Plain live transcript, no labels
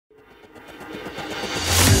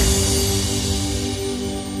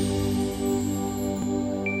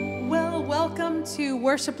to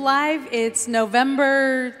Worship Live. It's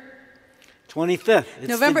November 25th.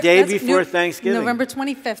 It's the day before Thanksgiving. November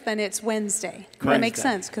 25th, and it's Wednesday. That makes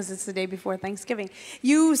sense because it's the day before Thanksgiving.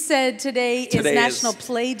 You said today is National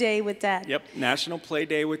Play Day with Dad. Yep, National Play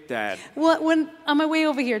Day with Dad. Well, when on my way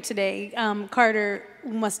over here today, Carter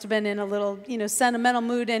must have been in a little, sentimental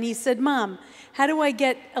mood, and he said, "Mom, how do I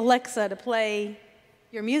get Alexa to play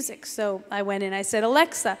your music?" So I went in, I said,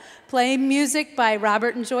 "Alexa, play music by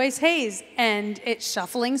Robert and Joyce Hayes." And it's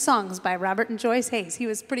Shuffling Songs by Robert and Joyce Hayes. He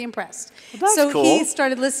was pretty impressed. Well, that's so cool. he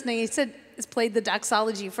started listening. He said, it's played the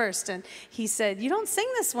doxology first. And he said, "You don't sing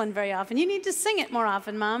this one very often. You need to sing it more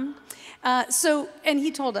often, Mom." And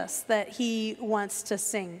he told us that he wants to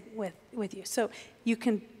sing with you. So you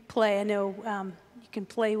can play, I know you can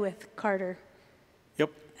play with Carter.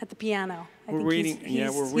 Yep. At the piano. I we're think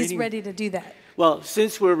waiting. He's ready to do that. Well,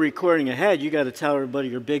 since we're recording ahead, you got to tell everybody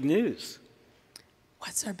your big news.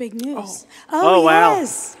 What's our big news? Oh wow.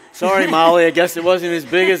 Yes. Sorry, Molly. I guess it wasn't as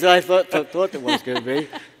big as I thought it was going to be.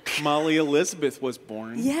 Molly Elizabeth was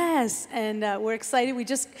born. Yes, and we're excited.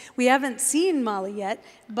 We haven't seen Molly yet,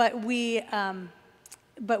 but we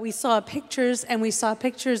saw pictures, and we saw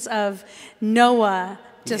pictures of Noah,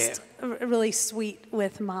 just really sweet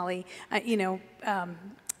with Molly.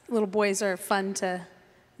 Little boys are fun to.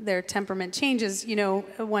 Their temperament changes,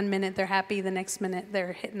 1 minute they're happy, the next minute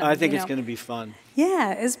they're hitting them. I think it's going to be fun.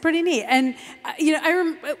 Yeah, it's pretty neat. And,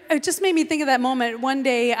 it just made me think of that moment. One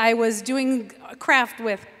day I was doing a craft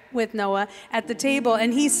with Noah at the table,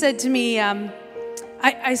 and he said to me,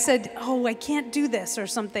 I said, "Oh, I can't do this," or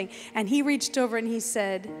something. And he reached over and he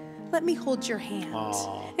said, "Let me hold your hand."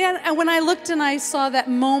 Aww. And when I looked and I saw that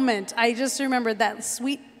moment, I just remembered that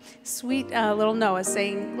sweet little Noah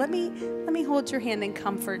saying, "Let me hold your hand and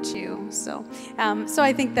comfort you." So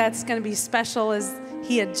I think that's going to be special as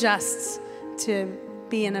he adjusts to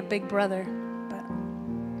being a big brother. But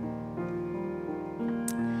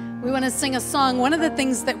we want to sing a song. One of the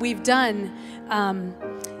things that we've done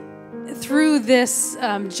through this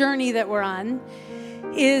journey that we're on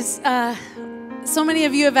is so many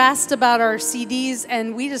of you have asked about our CDs,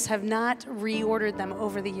 and we just have not reordered them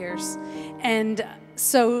over the years. And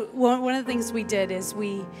so one of the things we did is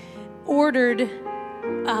we ordered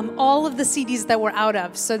all of the CDs that we're out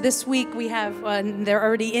of. So this week we have, they're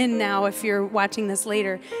already in now if you're watching this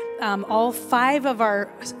later, all 5 of our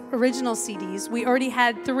original CDs. We already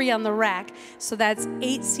had 3 on the rack, so that's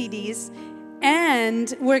 8 CDs.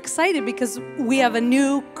 And we're excited because we have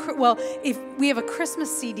we have a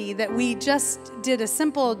Christmas CD that we just did a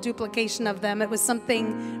simple duplication of them. It was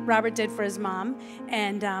something Robert did for his mom,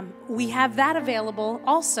 and we have that available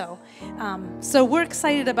also. So we're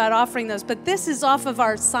excited about offering those. But this is off of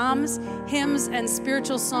our Psalms, Hymns, and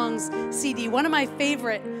Spiritual Songs CD. One of my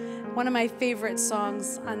favorite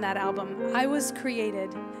songs on that album. I Was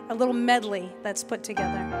Created, a little medley that's put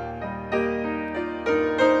together.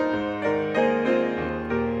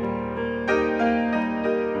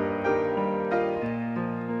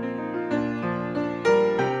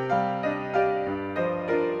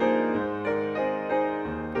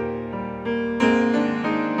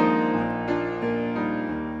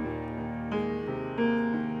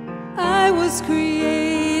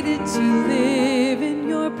 Created to live in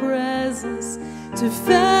your presence, to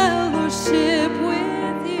fellowship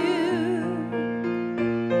with you,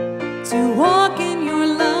 to walk in your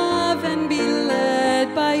love and be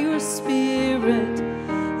led by your Spirit.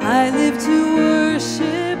 I live to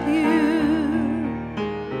worship you.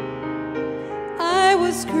 I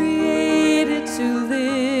was created to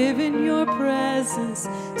live in your presence,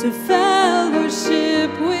 to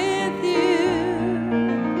fellowship with you,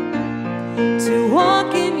 to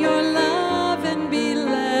walk in your love and be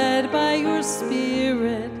led by your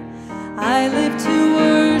Spirit. I live to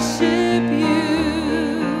worship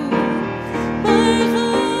you. My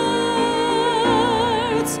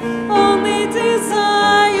heart's only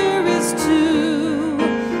desire is to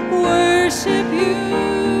worship you.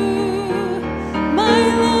 My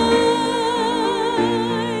life,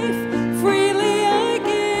 freely I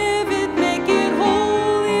give it, make it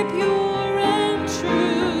holy, pure and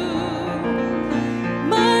true.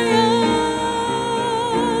 My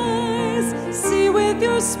eyes see with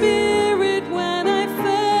your Spirit when I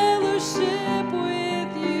fellowship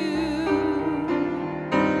with you.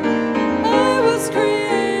 I was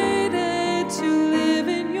created to live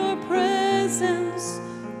in your presence,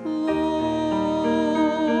 Lord.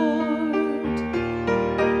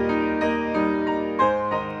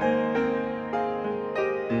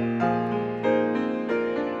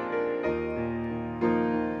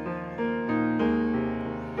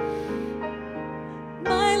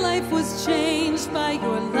 My life was changed by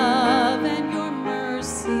your love and your mercy.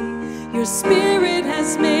 Your Spirit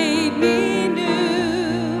has made me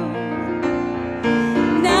new.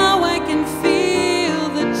 Now I can feel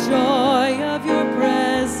the joy of your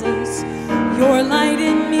presence. Your light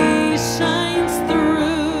in me shines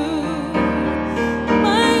through.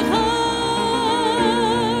 My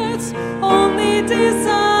heart's only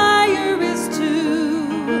desire is to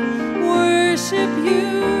worship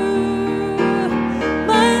you.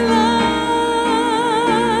 My life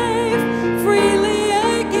freely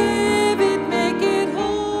I give it, make it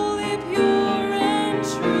holy, pure and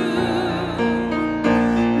true.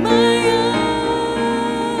 My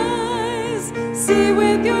eyes see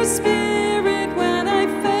with your Spirit when I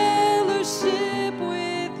fellowship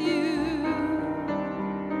with you.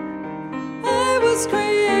 I was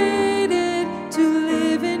created to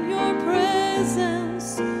live in your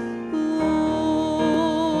presence,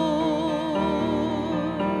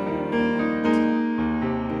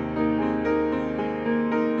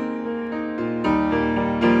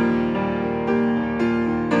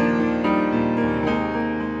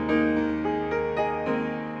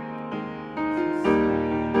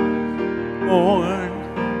 Born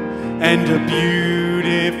and a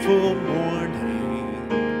beautiful morning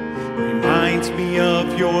reminds me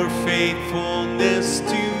of your faithfulness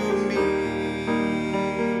to me.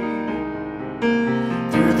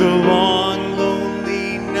 Through the long,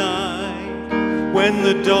 lonely night, when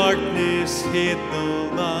the darkness hid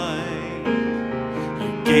the light,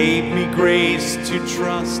 you gave me grace to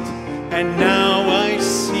trust, and now I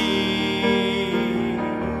see.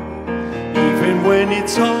 Even when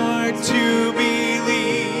it's hard to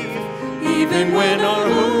believe, even when our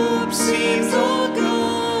hope seems all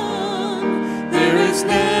gone, there has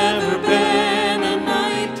never been a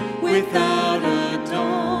night without a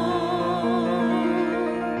dawn.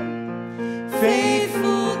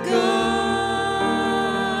 Faithful God,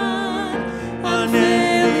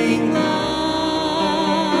 unfailing love,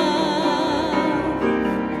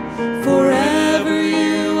 forever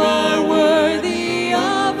you are worthy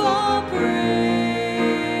of all praise.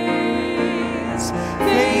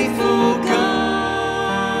 Faithful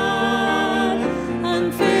God,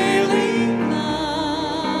 unfailing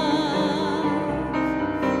love,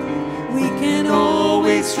 we can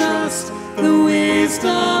always trust the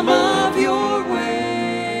wisdom of your ways.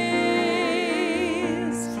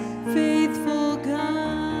 Faithful God.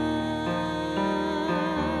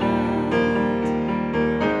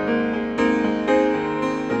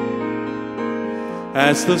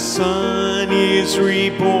 As the sun is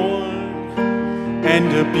reborn and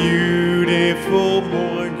a beautiful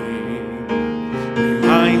morning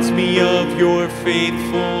reminds me of your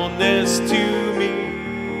faithfulness to me.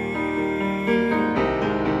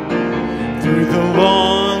 Through the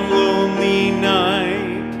long, lonely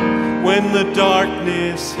night, when the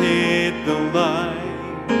darkness hid the light,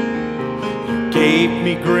 you gave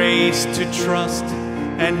me grace to trust,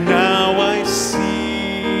 and now I see.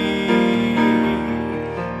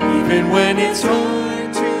 Even when it's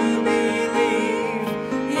hard to believe,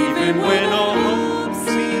 even when all hope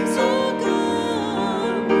seems all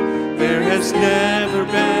gone, there has never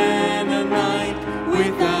been a night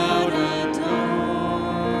without a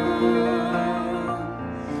dawn.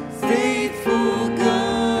 Faithful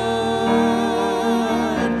God,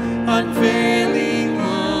 unfailing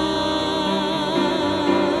love,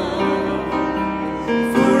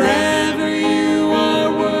 forever you are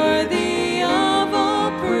worthy of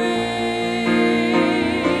all praise.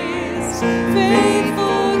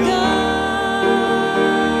 Faithful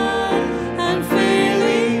God,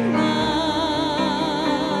 unfailing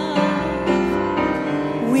love,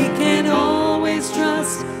 we can always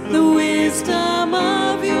trust the wisdom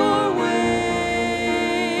of your ways.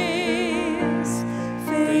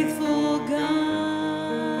 Faithful God.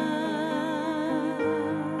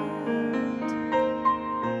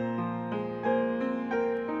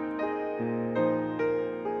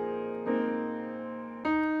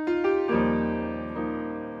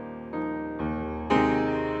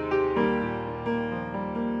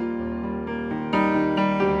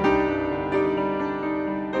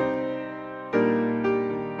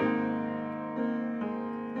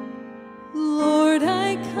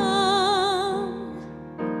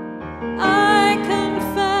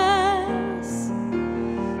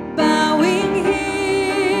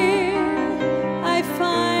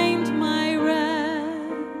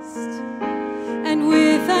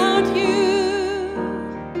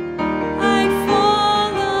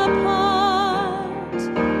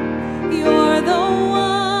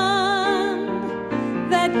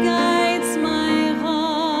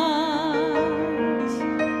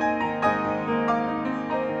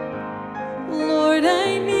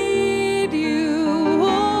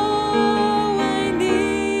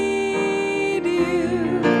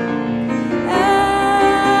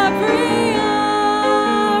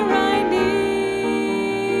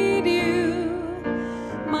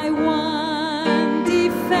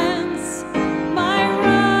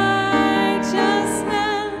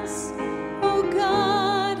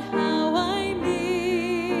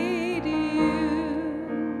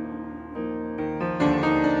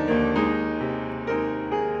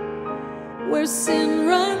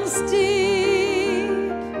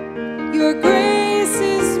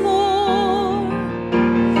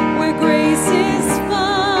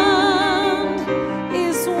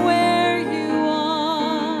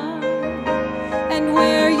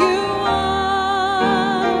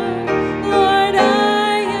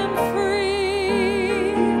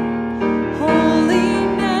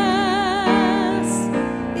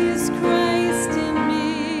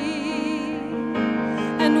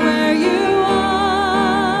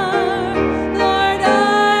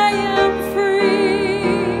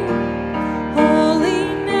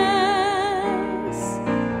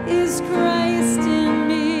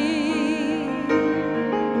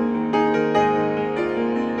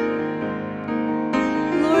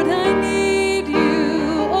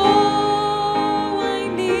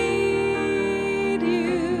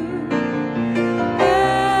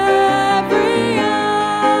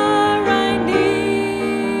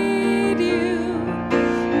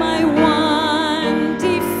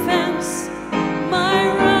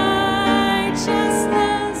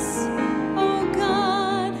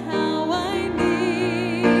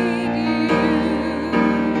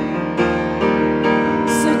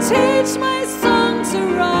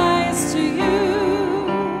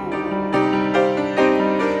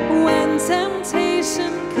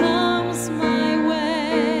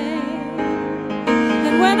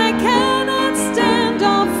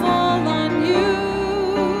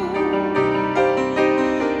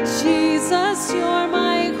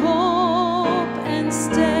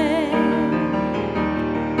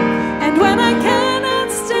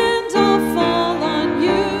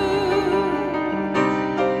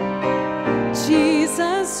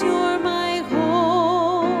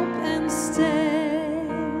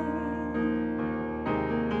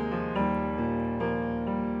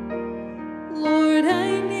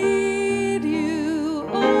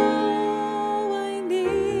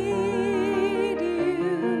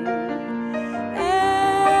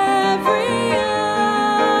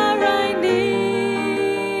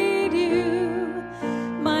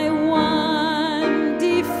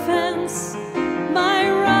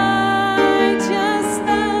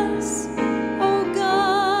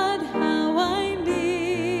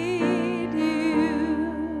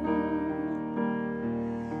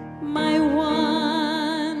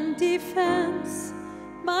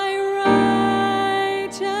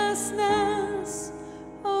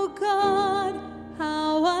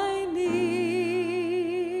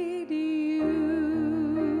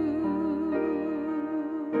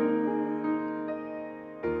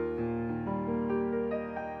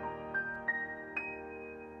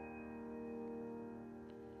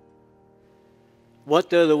 What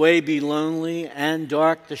though the way be lonely and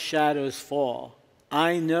dark the shadows fall?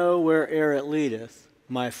 I know where'er it leadeth,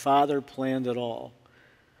 my Father planned it all.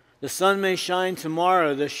 The sun may shine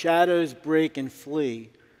tomorrow, the shadows break and flee.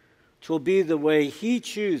 'Twill be the way He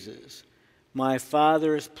chooses, my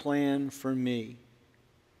Father's plan for me.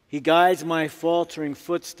 He guides my faltering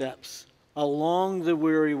footsteps along the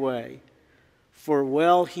weary way, for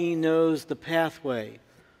well He knows the pathway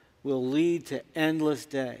will lead to endless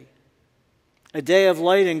day. A day of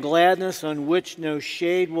light and gladness on which no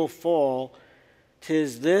shade will fall.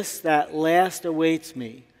 'Tis this that last awaits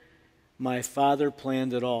me, my Father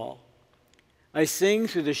planned it all. I sing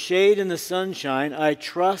through the shade and the sunshine, I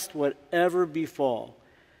trust whatever befall.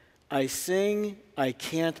 I sing, I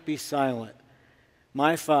can't be silent,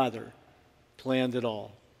 my Father planned it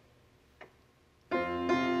all.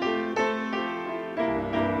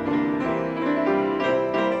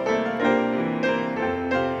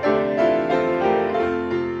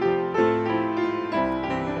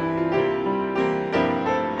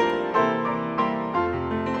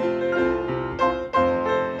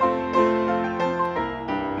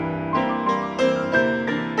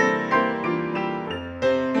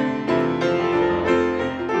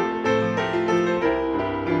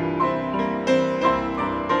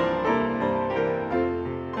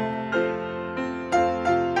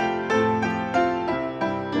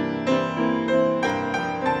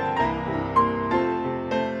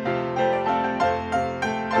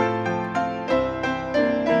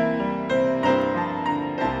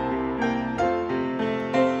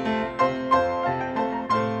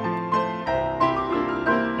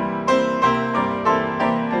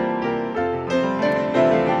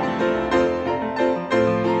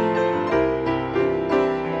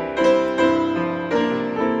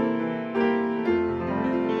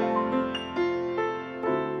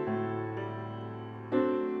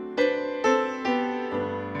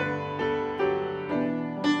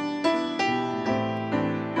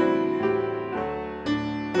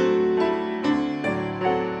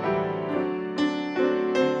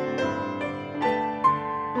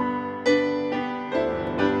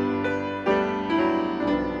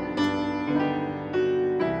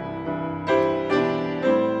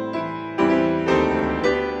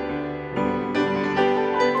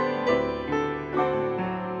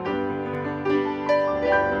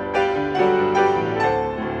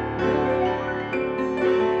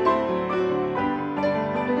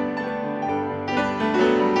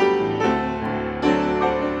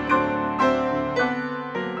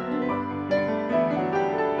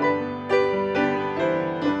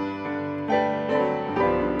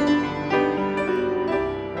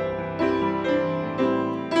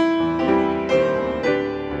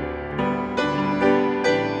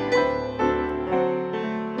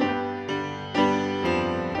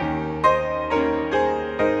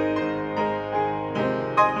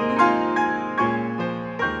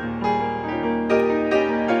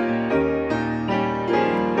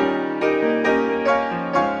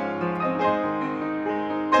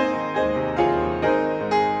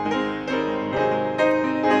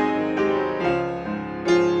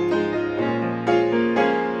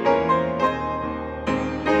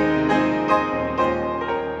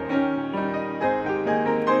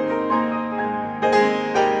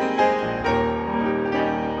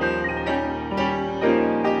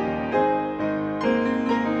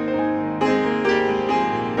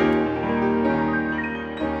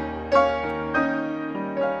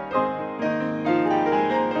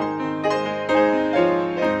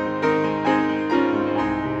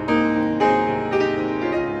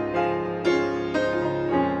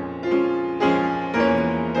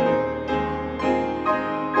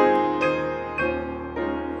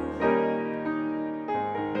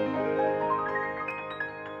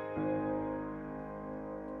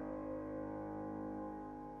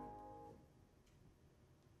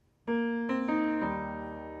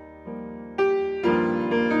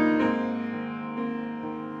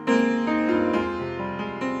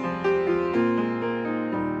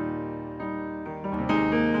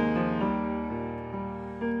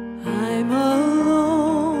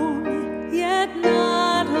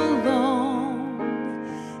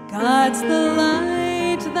 God's the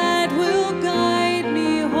light that will guide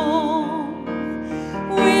me home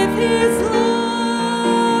with His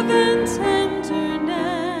love and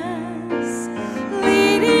tenderness,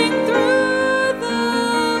 leading through the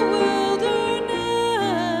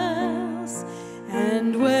wilderness,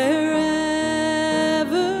 and wherever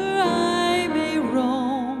I may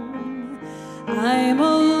roam, I'm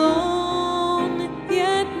alone,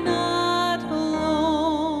 yet not alone.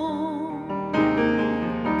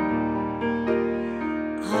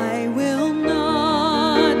 I will not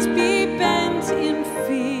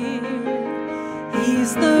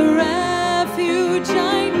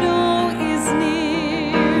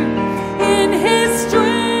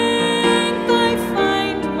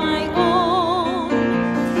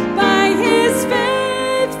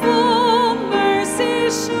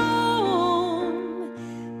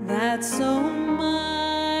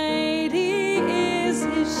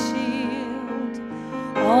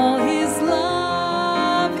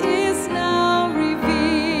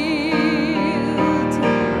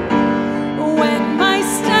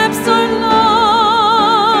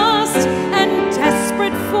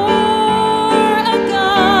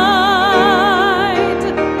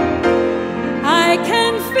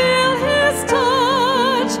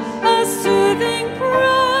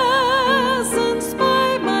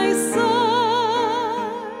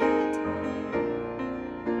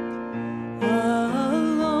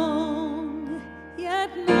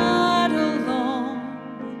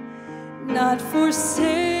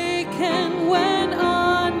forsaken when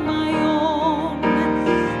on my own.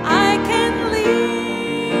 I can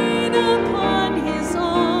lean upon his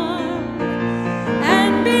arm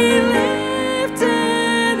and be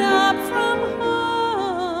lifted up from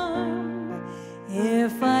harm.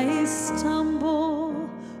 If I stumble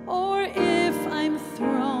or if I'm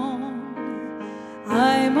thrown,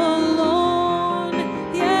 I'm alone,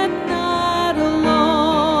 yet not alone.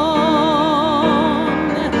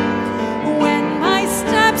 When my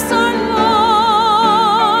steps are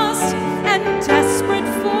lost and desperate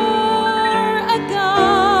for a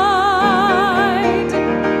guide,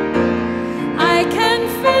 I can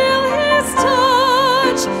feel his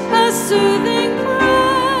touch, a soothing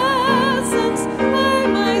presence by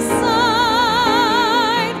my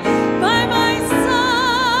side, by my side.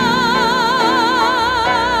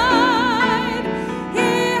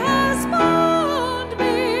 He has bound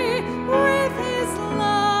me with his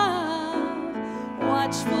love.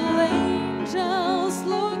 Watchful angels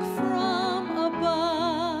look from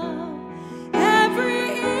above.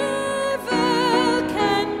 Every evil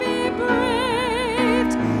can be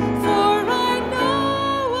braved, for I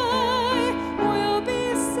know I will be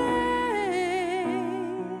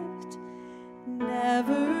saved.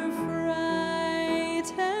 Never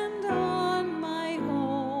frightened on my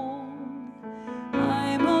own.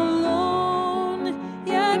 I'm alone,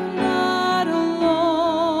 yet not alone.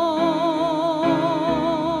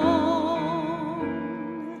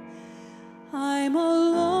 I'm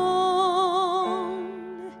alone,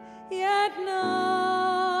 yet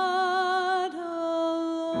not alone.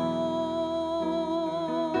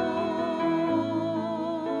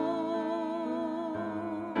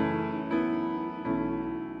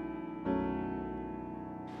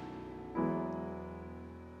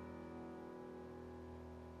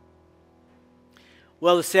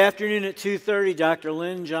 Well, this afternoon at 2:30, Dr.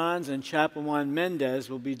 Lynn Johns and Chaplain Juan Mendez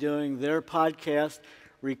will be doing their podcast,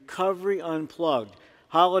 Recovery Unplugged.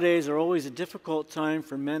 Holidays are always a difficult time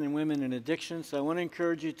for men and women in addiction, so I want to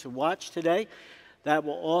encourage you to watch today. That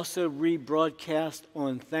will also rebroadcast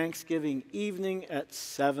on Thanksgiving evening at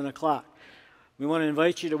 7 o'clock. We want to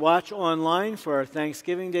invite you to watch online for our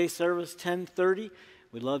Thanksgiving Day service, 10:30.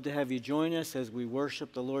 We'd love to have you join us as we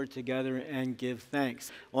worship the Lord together and give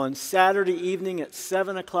thanks. On Saturday evening at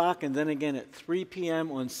 7 o'clock and then again at 3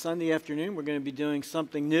 p.m. on Sunday afternoon, we're going to be doing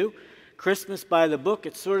something new, Christmas by the Book.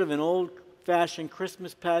 It's sort of an old-fashioned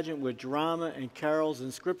Christmas pageant with drama and carols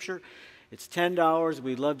and scripture. It's $10.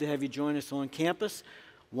 We'd love to have you join us on campus.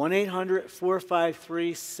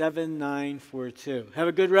 1-800-453-7942. Have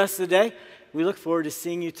a good rest of the day. We look forward to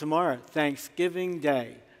seeing you tomorrow, Thanksgiving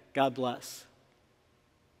Day. God bless.